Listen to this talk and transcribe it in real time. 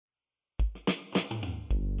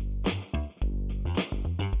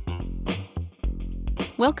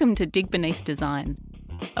Welcome to Dig Beneath Design,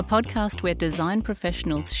 a podcast where design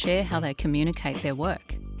professionals share how they communicate their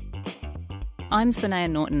work. I'm Sanaya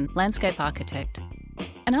Norton, landscape architect,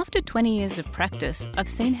 and after 20 years of practice, I've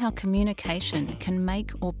seen how communication can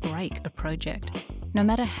make or break a project, no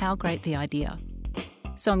matter how great the idea.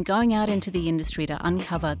 So I'm going out into the industry to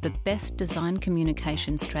uncover the best design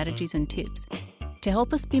communication strategies and tips to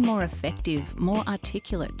help us be more effective, more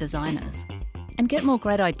articulate designers and get more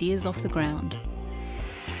great ideas off the ground.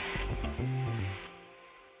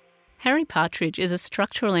 Harry Partridge is a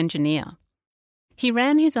structural engineer. He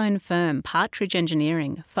ran his own firm, Partridge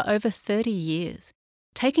Engineering, for over 30 years,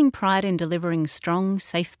 taking pride in delivering strong,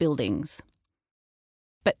 safe buildings.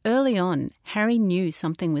 But early on, Harry knew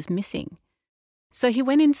something was missing. So he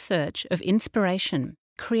went in search of inspiration,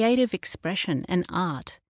 creative expression and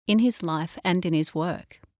art in his life and in his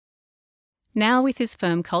work. Now with his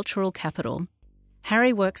firm Cultural Capital,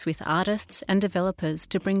 Harry works with artists and developers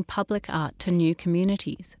to bring public art to new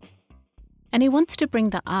communities. And he wants to bring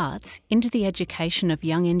the arts into the education of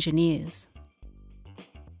young engineers.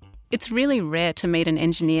 It's really rare to meet an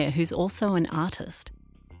engineer who's also an artist,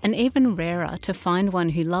 and even rarer to find one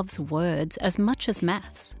who loves words as much as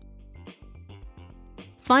maths.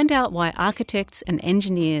 Find out why architects and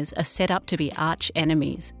engineers are set up to be arch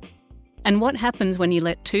enemies, and what happens when you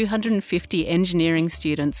let 250 engineering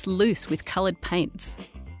students loose with coloured paints.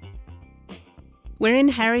 We're in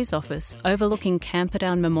Harry's office overlooking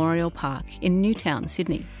Camperdown Memorial Park in Newtown,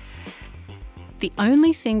 Sydney. The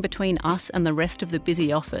only thing between us and the rest of the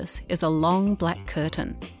busy office is a long black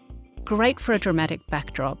curtain. Great for a dramatic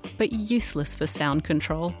backdrop, but useless for sound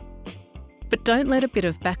control. But don't let a bit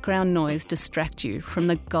of background noise distract you from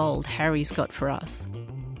the gold Harry's got for us.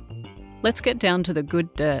 Let's get down to the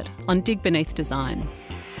good dirt on Dig Beneath Design.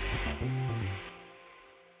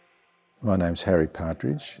 My name's Harry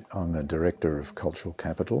Partridge. I'm a director of Cultural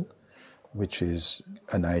Capital, which is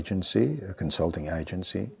an agency, a consulting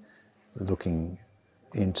agency, looking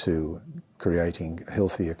into creating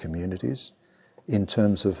healthier communities in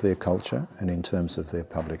terms of their culture and in terms of their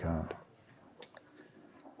public art.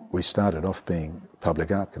 We started off being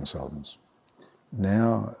public art consultants.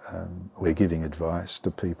 Now we're giving advice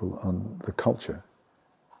to people on the culture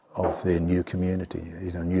of their new community.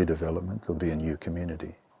 In a new development, there'll be a new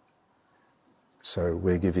community. So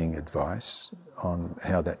we're giving advice on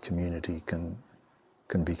how that community can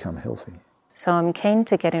become healthy. So I'm keen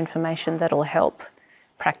to get information that'll help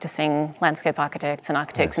practicing landscape architects and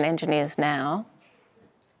architects and engineers now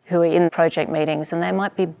who are in project meetings and they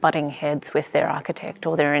might be butting heads with their architect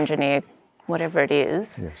or their engineer, whatever it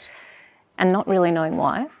is, and not really knowing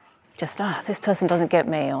why. Just, this person doesn't get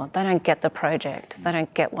me, or they don't get the project. They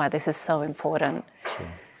don't get why this is so important. Sure.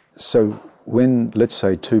 So when, let's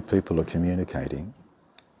say, two people are communicating,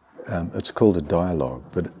 it's called a dialogue,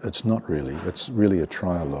 but it's not really. It's really a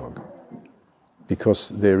trialogue, because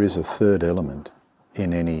there is a third element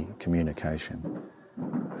in any communication,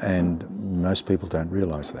 and most people don't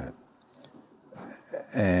realise that.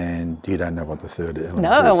 And you don't know what the third element is.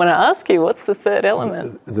 No, I want to ask you, what's the third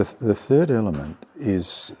element? The third element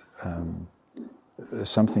is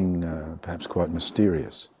something perhaps quite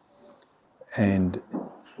mysterious, and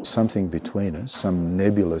something between us, some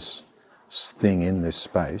nebulous thing in this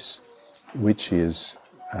space, which is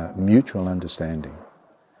mutual understanding.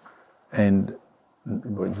 And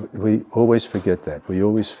we always forget that. We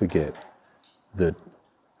always forget that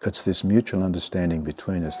it's this mutual understanding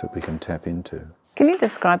between us that we can tap into. Can you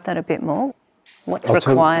describe that a bit more? What's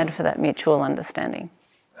required for that mutual understanding?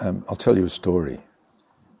 I'll tell you a story.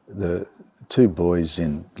 The two boys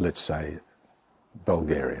in, let's say,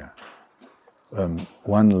 Bulgaria.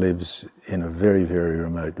 One lives in a very, very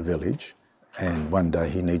remote village, and one day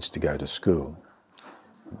he needs to go to school.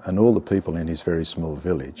 And all the people in his very small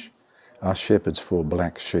village are shepherds for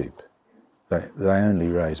black sheep. They only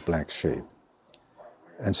raise black sheep.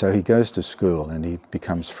 And so he goes to school and he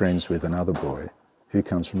becomes friends with another boy who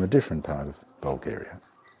comes from a different part of Bulgaria,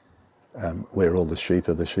 where all the sheep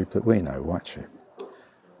are the sheep that we know, white sheep.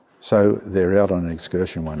 So they're out on an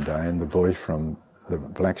excursion one day, and the boy from the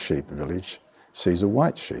black sheep village sees a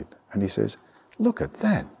white sheep, and he says, "Look at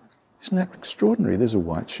that, isn't that extraordinary, there's a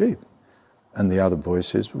white sheep." And the other boy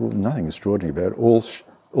says, "Well, nothing extraordinary about it,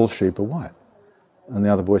 all sheep are white." And the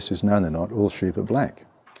other boy says, "No, they're not, all sheep are black."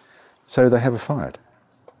 So they have a fight,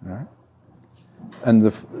 right? And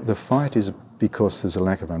the fight is because there's a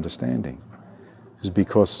lack of understanding. It's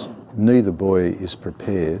because neither boy is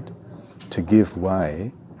prepared to give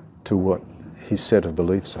way to what his set of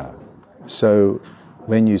beliefs are. So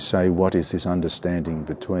when you say, what is this understanding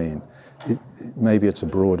between, maybe it's a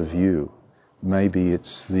broader view. Maybe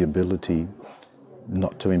it's the ability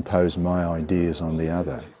not to impose my ideas on the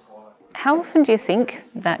other. How often do you think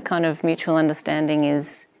that kind of mutual understanding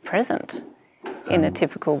is present in a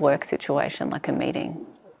typical work situation like a meeting?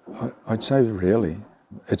 I'd say rarely.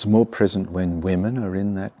 It's more present when women are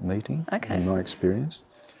in that meeting, in my experience.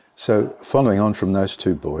 So following on from those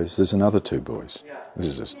two boys, there's another two boys.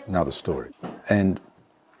 This is another story. And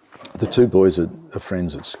the two boys are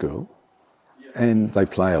friends at school, and they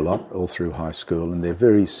play a lot all through high school, and they're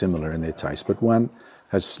very similar in their taste, but one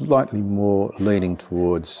has slightly more leaning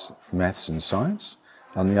towards maths and science,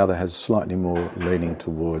 and the other has slightly more leaning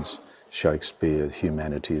towards Shakespeare,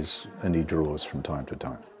 humanities, and he draws from time to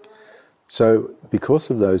time. So because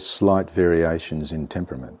of those slight variations in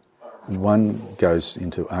temperament, one goes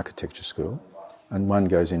into architecture school and one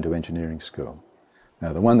goes into engineering school.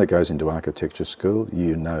 Now, the one that goes into architecture school,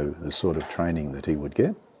 you know the sort of training that he would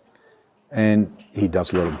get, and he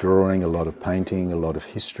does a lot of drawing, a lot of painting, a lot of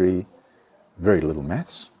history, very little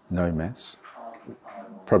maths, no maths,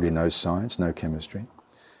 probably no science, no chemistry.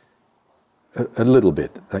 A little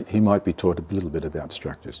bit. He might be taught a little bit about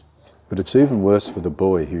structures. But it's even worse for the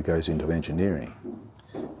boy who goes into engineering,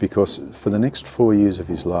 because for the next 4 years of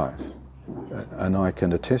his life, and I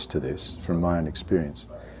can attest to this from my own experience,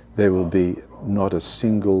 there will be not a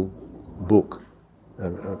single book,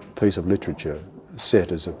 a piece of literature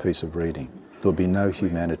set as a piece of reading. There'll be no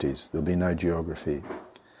humanities, there'll be no geography,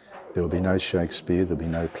 there will be no Shakespeare, there'll be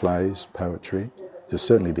no plays, poetry, there'll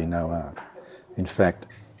certainly be no art. In fact,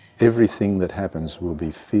 everything that happens will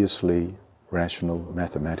be fiercely rational,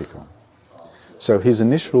 mathematical. So his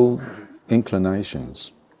initial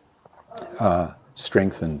inclinations are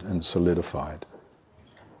strengthened and solidified,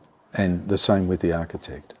 and the same with the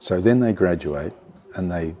architect. So then they graduate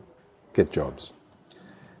and they get jobs.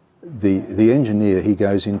 The engineer, he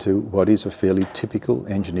goes into what is a fairly typical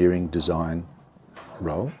engineering design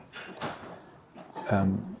role,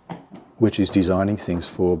 which is designing things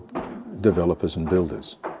for developers and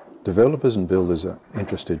builders. Developers and builders are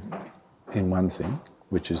interested in one thing,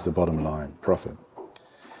 which is the bottom line, profit.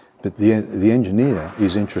 But the engineer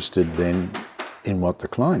is interested then in what the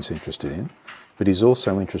client's interested in, but he's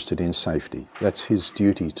also interested in safety. That's his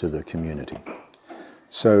duty to the community.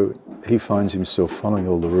 So he finds himself following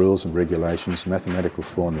all the rules and regulations, mathematical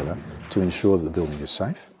formula, to ensure that the building is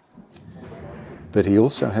safe. But he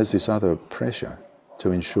also has this other pressure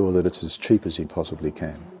to ensure that it's as cheap as he possibly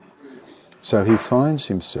can. So he finds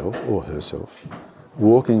himself, or herself,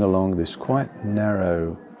 walking along this quite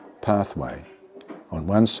narrow pathway. On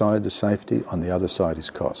one side the safety, on the other side is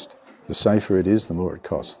cost. The safer it is, the more it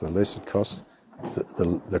costs. The less it costs,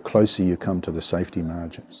 the closer you come to the safety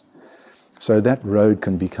margins. So that road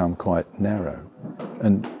can become quite narrow.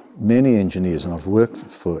 And many engineers, and I've worked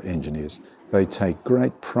for engineers, they take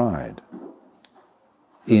great pride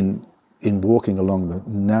in walking along the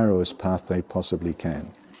narrowest path they possibly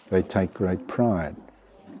can. They take great pride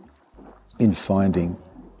in finding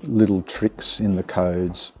little tricks in the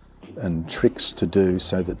codes and tricks to do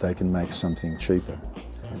so that they can make something cheaper.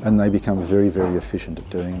 And they become very, very efficient at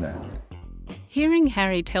doing that. Hearing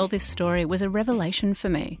Harry tell this story was a revelation for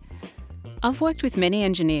me. I've worked with many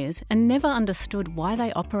engineers and never understood why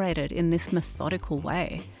they operated in this methodical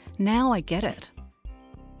way. Now I get it.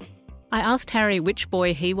 I asked Harry which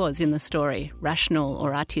boy he was in the story, rational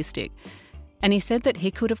or artistic, and he said that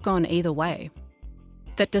he could have gone either way.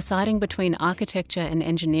 That deciding between architecture and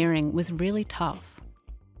engineering was really tough.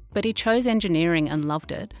 But he chose engineering and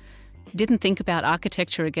loved it, didn't think about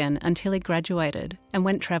architecture again until he graduated and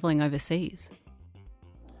went travelling overseas.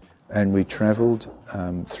 And we travelled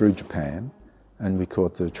through Japan, and we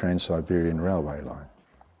caught the Trans-Siberian Railway line.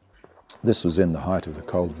 This was in the height of the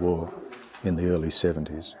Cold War in the early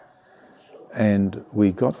 70s. And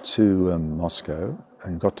we got to Moscow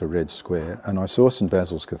and got to Red Square, and I saw St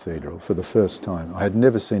Basil's Cathedral for the first time. I had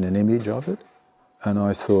never seen an image of it, and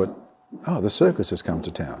I thought, oh, the circus has come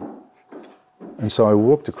to town. And so I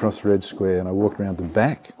walked across Red Square and I walked around the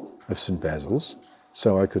back of St Basil's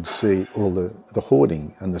so I could see all the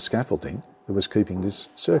hoarding and the scaffolding that was keeping this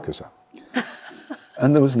circus up.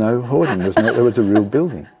 And there was no hoarding, there was a real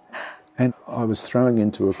building. And I was thrown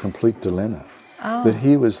into a complete dilemma. Oh. That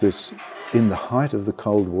here was this, in the height of the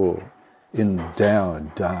Cold War, in dour,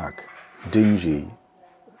 dark, dingy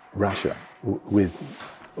Russia, with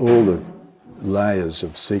all the layers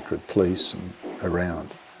of secret police around,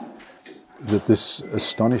 that this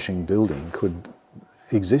astonishing building could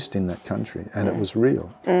exist in that country, and it was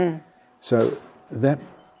real. Mm. So that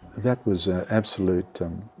was an absolute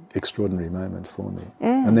extraordinary moment for me.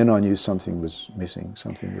 Mm. And then I knew something was missing,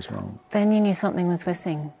 something was wrong. Then you knew something was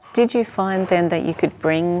missing. Did you find then that you could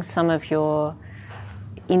bring some of your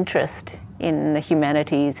interest in the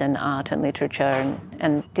humanities and art and literature.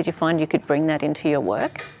 And did you find you could bring that into your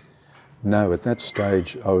work? No, at that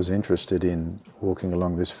stage I was interested in walking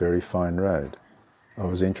along this very fine road. I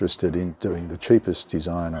was interested in doing the cheapest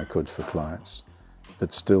design I could for clients,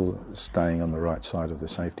 but still staying on the right side of the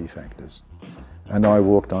safety factors. And I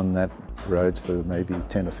walked on that road for maybe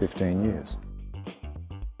 10 or 15 years.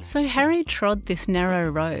 So Harry trod this narrow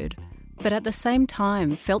road, but at the same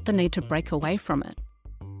time felt the need to break away from it.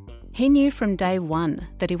 He knew from day one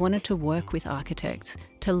that he wanted to work with architects,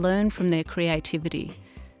 to learn from their creativity,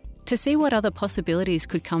 to see what other possibilities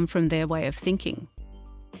could come from their way of thinking.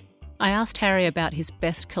 I asked Harry about his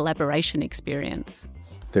best collaboration experience.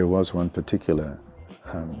 There was one particular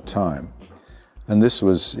time, and this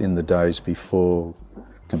was in the days before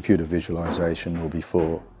computer visualisation or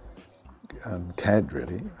before CAD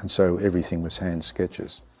really, and so everything was hand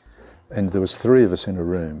sketches. And there was 3 of us in a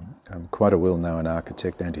room, quite a well-known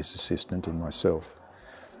architect and his assistant and myself.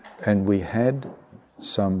 And we had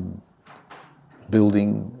some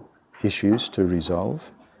building issues to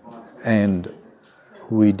resolve, and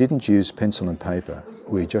we didn't use pencil and paper,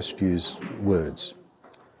 we just used words.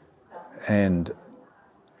 And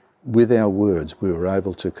with our words we were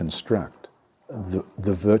able to construct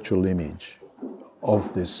the virtual image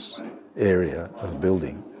of this area of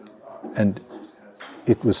building, and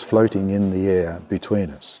it was floating in the air between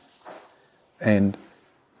us. And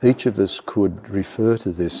each of us could refer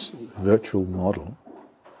to this virtual model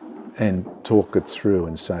and talk it through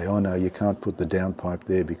and say, oh no, you can't put the downpipe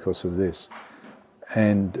there because of this.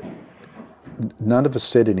 And none of us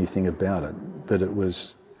said anything about it, but it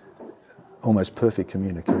was almost perfect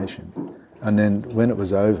communication. And then when it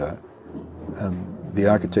was over, the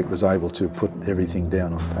architect was able to put everything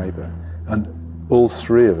down on paper. And all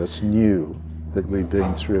 3 of us knew that we'd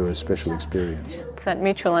been through a special experience. It's that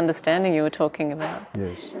mutual understanding you were talking about.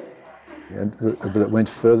 Yes. But it went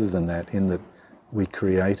further than that in that we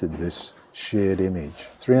created this shared image.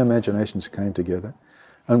 3 imaginations came together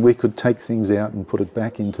and we could take things out and put it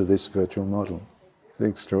back into this virtual model. It's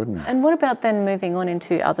extraordinary. And what about then moving on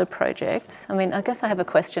into other projects? I mean, I guess I have a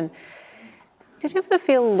question. Did you ever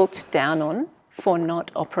feel looked down on for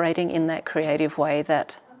not operating in that creative way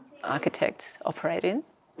that architects operate in?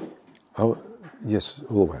 Oh, yes,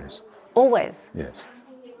 always. Always? Yes.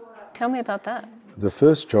 Tell me about that. The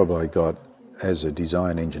first job I got as a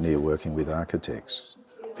design engineer working with architects,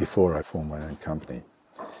 before I formed my own company,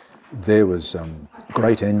 there was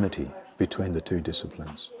great enmity between the 2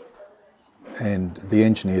 disciplines. And the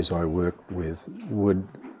engineers I worked with would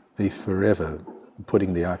be forever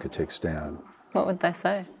putting the architects down. What would they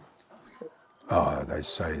say? Oh, they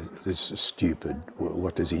say, this is stupid,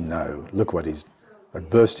 what does he know? Look what he's... I'd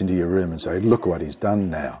burst into your room and say, look what he's done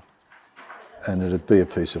now. And it'd be a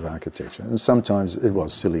piece of architecture. And sometimes it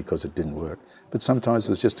was silly because it didn't work, but sometimes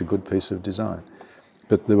it was just a good piece of design.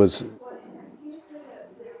 But there was,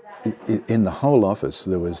 in the whole office,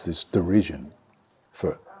 there was this derision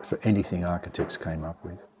for anything architects came up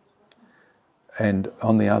with. And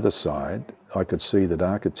on the other side, I could see that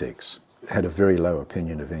architects had a very low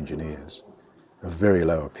opinion of engineers, a very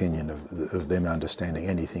low opinion of them understanding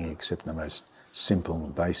anything except the most simple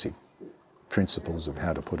and basic principles of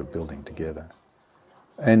how to put a building together.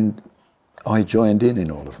 And I joined in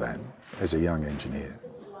all of that as a young engineer.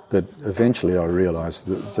 But eventually I realised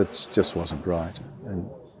that just wasn't right. And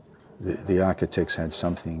the architects had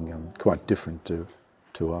something quite different to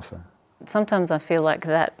offer. Sometimes I feel like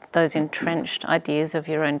those entrenched ideas of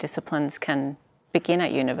your own disciplines can begin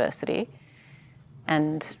at university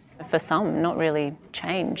and for some not really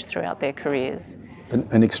change throughout their careers.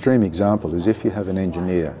 An extreme example is if you have an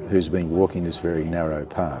engineer who's been walking this very narrow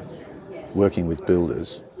path, working with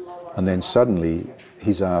builders, and then suddenly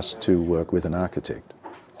he's asked to work with an architect.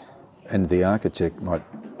 And the architect might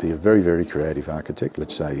be a very, very creative architect,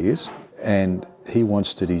 let's say he is, and he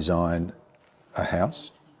wants to design a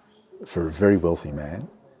house for a very wealthy man,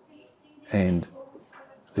 and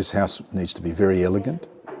this house needs to be very elegant.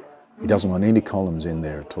 He doesn't want any columns in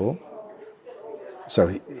there at all. So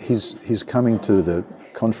he's coming to the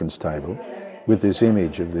conference table with this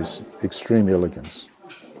image of this extreme elegance,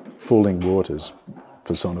 falling waters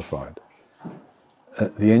personified.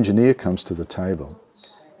 The engineer comes to the table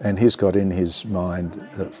and he's got in his mind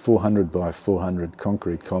 400 by 400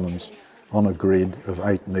 concrete columns on a grid of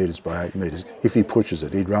 8 metres by 8 metres. If he pushes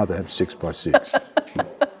it, he'd rather have 6 by 6.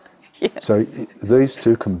 Yeah. So these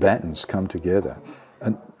 2 combatants come together,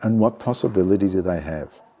 and what possibility do they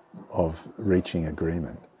have of reaching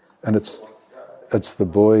agreement? And it's the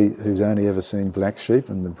boy who's only ever seen Black Sheep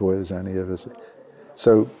and the boy who's only ever seen...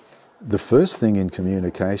 So the first thing in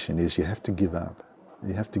communication is you have to give up.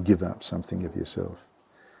 You have to give up something of yourself.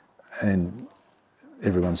 And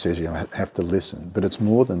everyone says you have to listen, but it's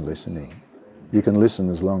more than listening. You can listen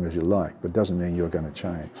as long as you like, but it doesn't mean you're going to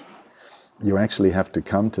change. You actually have to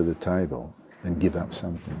come to the table and give up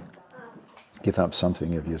something. Give up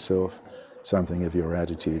something of yourself, something of your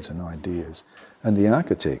attitudes and ideas. And the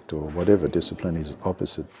architect, or whatever discipline is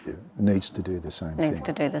opposite you, needs to do the same thing. Needs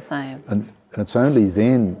to do the same. And it's only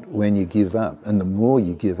then when you give up, and the more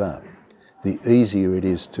you give up, the easier it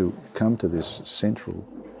is to come to this central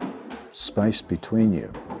space between you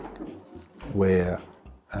where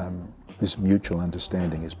this mutual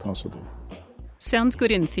understanding is possible. Sounds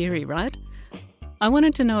good in theory, right? I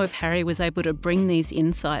wanted to know if Harry was able to bring these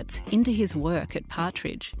insights into his work at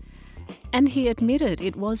Partridge. And he admitted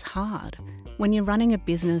it was hard when you're running a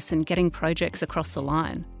business and getting projects across the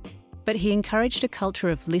line. But he encouraged a culture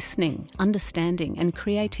of listening, understanding and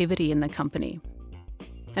creativity in the company.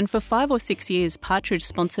 And for 5 or 6 years, Partridge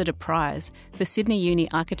sponsored a prize for Sydney Uni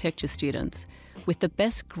architecture students with the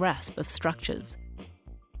best grasp of structures.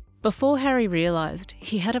 Before Harry realised,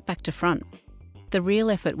 he had it back to front. The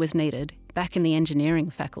real effort was needed back in the engineering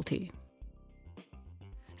faculty.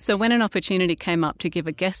 So when an opportunity came up to give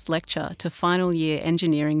a guest lecture to final year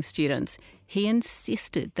engineering students, he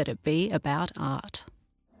insisted that it be about art.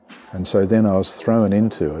 And so then I was thrown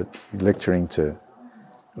into it, lecturing to,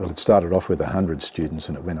 well, it started off with 100 students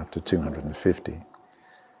and it went up to 250,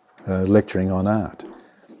 lecturing on art.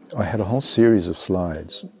 I had a whole series of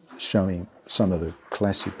slides showing some of the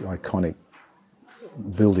classic, iconic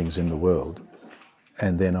buildings in the world,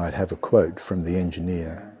 and then I'd have a quote from the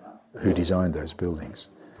engineer who designed those buildings.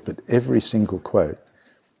 But every single quote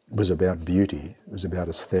was about beauty, it was about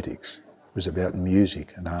aesthetics, it was about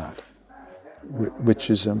music and art, which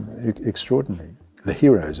is extraordinary. The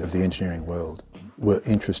heroes of the engineering world were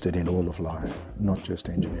interested in all of life, not just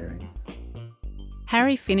engineering.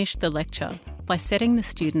 Harry finished the lecture by setting the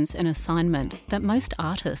students an assignment that most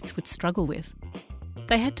artists would struggle with.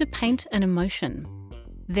 They had to paint an emotion,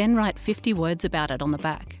 then write 50 words about it on the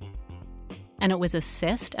back. And it was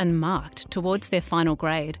assessed and marked towards their final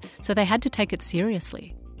grade, so they had to take it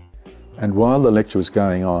seriously. And while the lecture was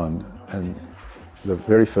going on, and the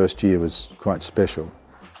very first year was quite special,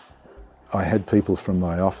 I had people from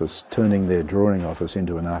my office turning their drawing office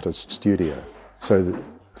into an artist's studio. So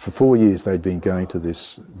for 4 years they'd been going to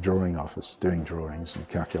this drawing office, doing drawings and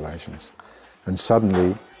calculations. And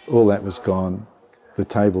suddenly all that was gone. The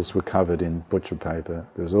tables were covered in butcher paper.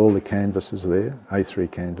 There was all the canvases there, A3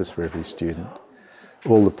 canvas for every student.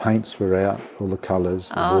 All the paints were out, all the colours,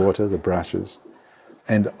 the water, the brushes.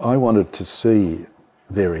 And I wanted to see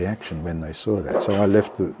their reaction when they saw that. So I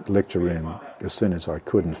left the lecture room as soon as I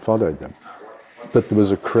could and followed them. But there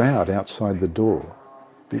was a crowd outside the door.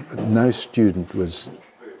 No student was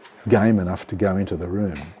game enough to go into the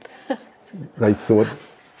room. They thought,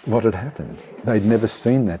 what had happened? They'd never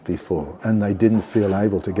seen that before, and they didn't feel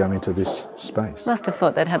able to go into this space. Must have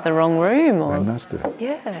thought they'd had the wrong room. Or... They must have.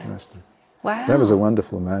 Yeah. Must have. Wow. That was a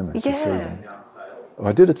wonderful moment to see them.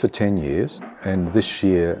 I did it for 10 years, and this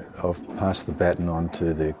year I've passed the baton on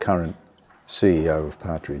to the current CEO of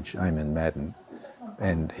Partridge, Eamon Madden,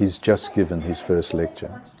 and he's just given his first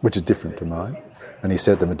lecture, which is different to mine, and he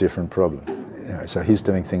set them a different problem. So he's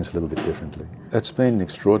doing things a little bit differently. It's been an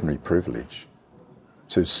extraordinary privilege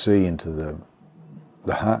to see into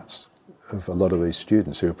the hearts of a lot of these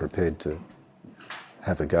students who are prepared to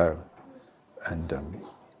have a go and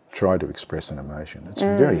try to express an emotion. It's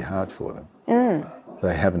very hard for them.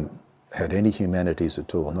 They haven't had any humanities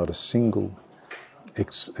at all, not a single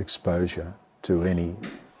exposure to any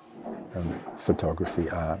photography,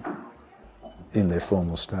 art in their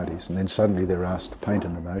formal studies, and then suddenly they're asked to paint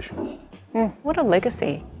an emotion. What a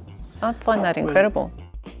legacy. I find that incredible.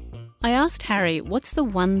 I asked Harry what's the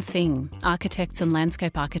one thing architects and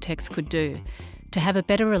landscape architects could do to have a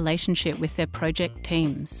better relationship with their project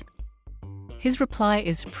teams. His reply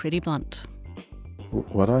is pretty blunt.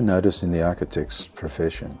 What I notice in the architect's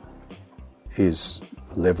profession is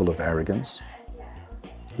level of arrogance.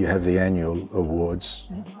 You have the annual awards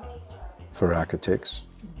for architects,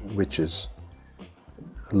 which is,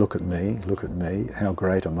 look at me, how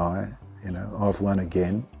great am I? I've won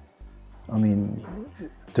again. I mean,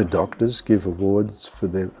 do doctors give awards for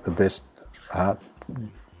the best heart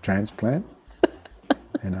transplant?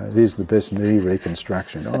 There's the best knee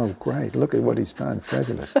reconstruction. Oh, great, look at what he's done,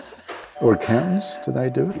 fabulous. Or accountants, do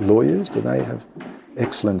they do it? Lawyers, do they have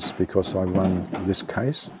excellence because I won this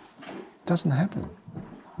case? It doesn't happen.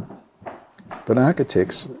 But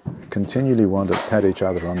architects continually want to pat each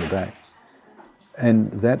other on the back.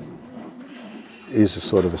 And that is a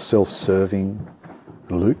sort of a self-serving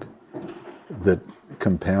loop that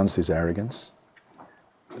compounds this arrogance.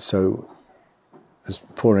 So this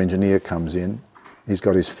poor engineer comes in, he's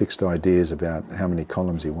got his fixed ideas about how many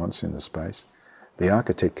columns he wants in the space. The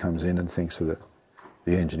architect comes in and thinks that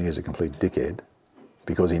the engineer's a complete dickhead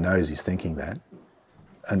because he knows he's thinking that.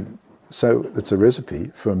 And so it's a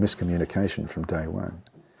recipe for miscommunication from day one.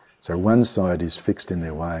 So one side is fixed in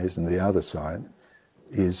their ways and the other side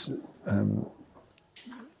is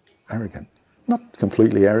arrogant. Not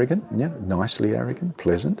completely arrogant, yeah, nicely arrogant,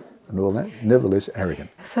 pleasant and all that, nevertheless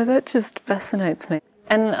arrogant. So that just fascinates me.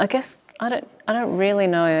 And I guess I don't really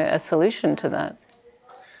know a solution to that.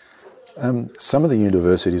 Some of the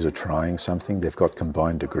universities are trying something. They've got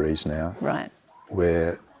combined degrees now. Right.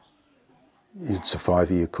 Where it's a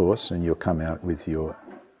 5-year course and you'll come out with your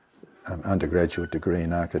undergraduate degree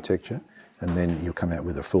in architecture and then you'll come out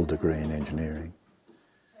with a full degree in engineering.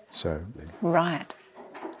 So. Right.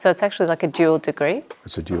 So it's actually like a dual degree?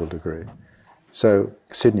 It's a dual degree. So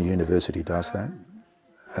Sydney University does that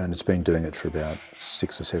and it's been doing it for about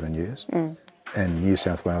 6 or 7 years. And New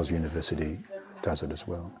South Wales University does it as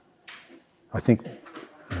well. I think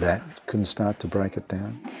that can start to break it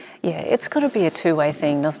down. Yeah, it's got to be a two-way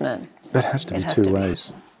thing, doesn't it? It has to be two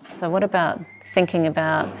ways. So what about thinking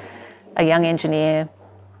about a young engineer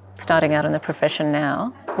starting out in the profession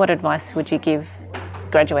now? What advice would you give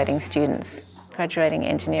graduating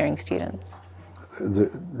engineering students?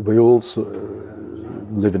 We all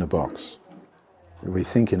live in a box. We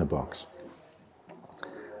think in a box.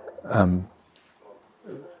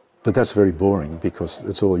 But that's very boring because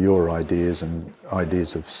it's all your ideas and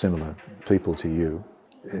ideas of similar people to you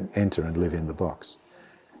enter and live in the box.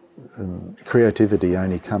 Creativity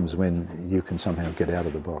only comes when you can somehow get out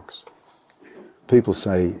of the box. People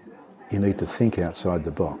say you need to think outside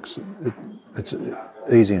the box. It's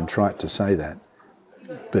easy and trite to say that,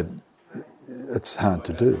 but it's hard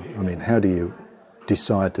to do. I mean, how do you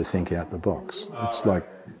decide to think out the box? It's like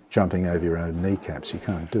jumping over your own kneecaps. You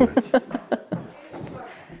can't do it.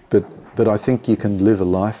 But I think you can live a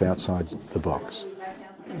life outside the box.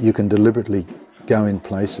 You can deliberately go in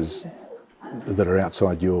places that are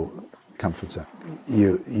outside your comfort zone.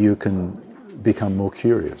 You can become more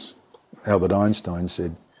curious. Albert Einstein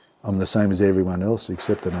said, "I'm the same as everyone else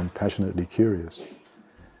except that I'm passionately curious."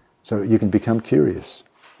 So you can become curious.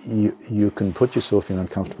 You can put yourself in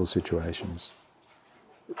uncomfortable situations,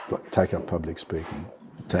 like take up public speaking,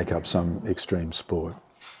 take up some extreme sport.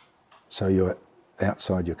 So you're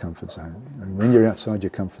outside your comfort zone. And when you're outside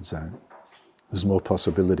your comfort zone, there's more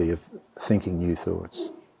possibility of thinking new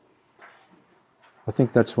thoughts. I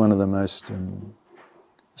think that's one of the most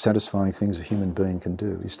satisfying things a human being can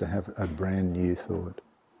do, is to have a brand new thought.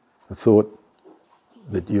 A thought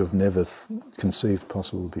that you've never conceived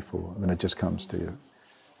possible before. I mean, it just comes to you.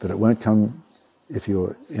 But it won't come if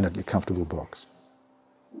you're in a comfortable box.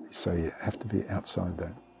 So you have to be outside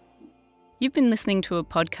that. You've been listening to a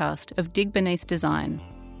podcast of Dig Beneath Design,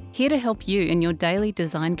 here to help you in your daily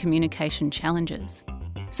design communication challenges.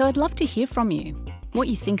 So I'd love to hear from you, what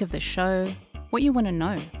you think of the show, what you want to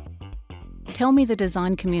know. Tell me the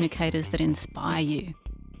design communicators that inspire you.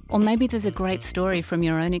 Or maybe there's a great story from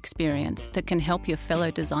your own experience that can help your fellow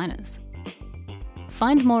designers.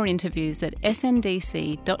 Find more interviews at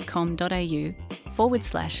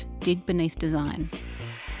sndc.com.au/Dig Beneath Design.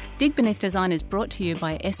 Dig Beneath Design is brought to you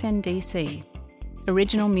by SNDC.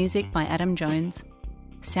 Original music by Adam Jones.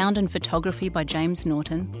 Sound and photography by James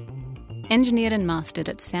Norton. Engineered and mastered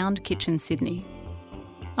at Sound Kitchen Sydney.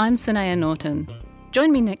 I'm Sanaya Norton.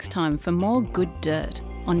 Join me next time for more good dirt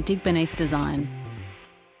on Dig Beneath Design.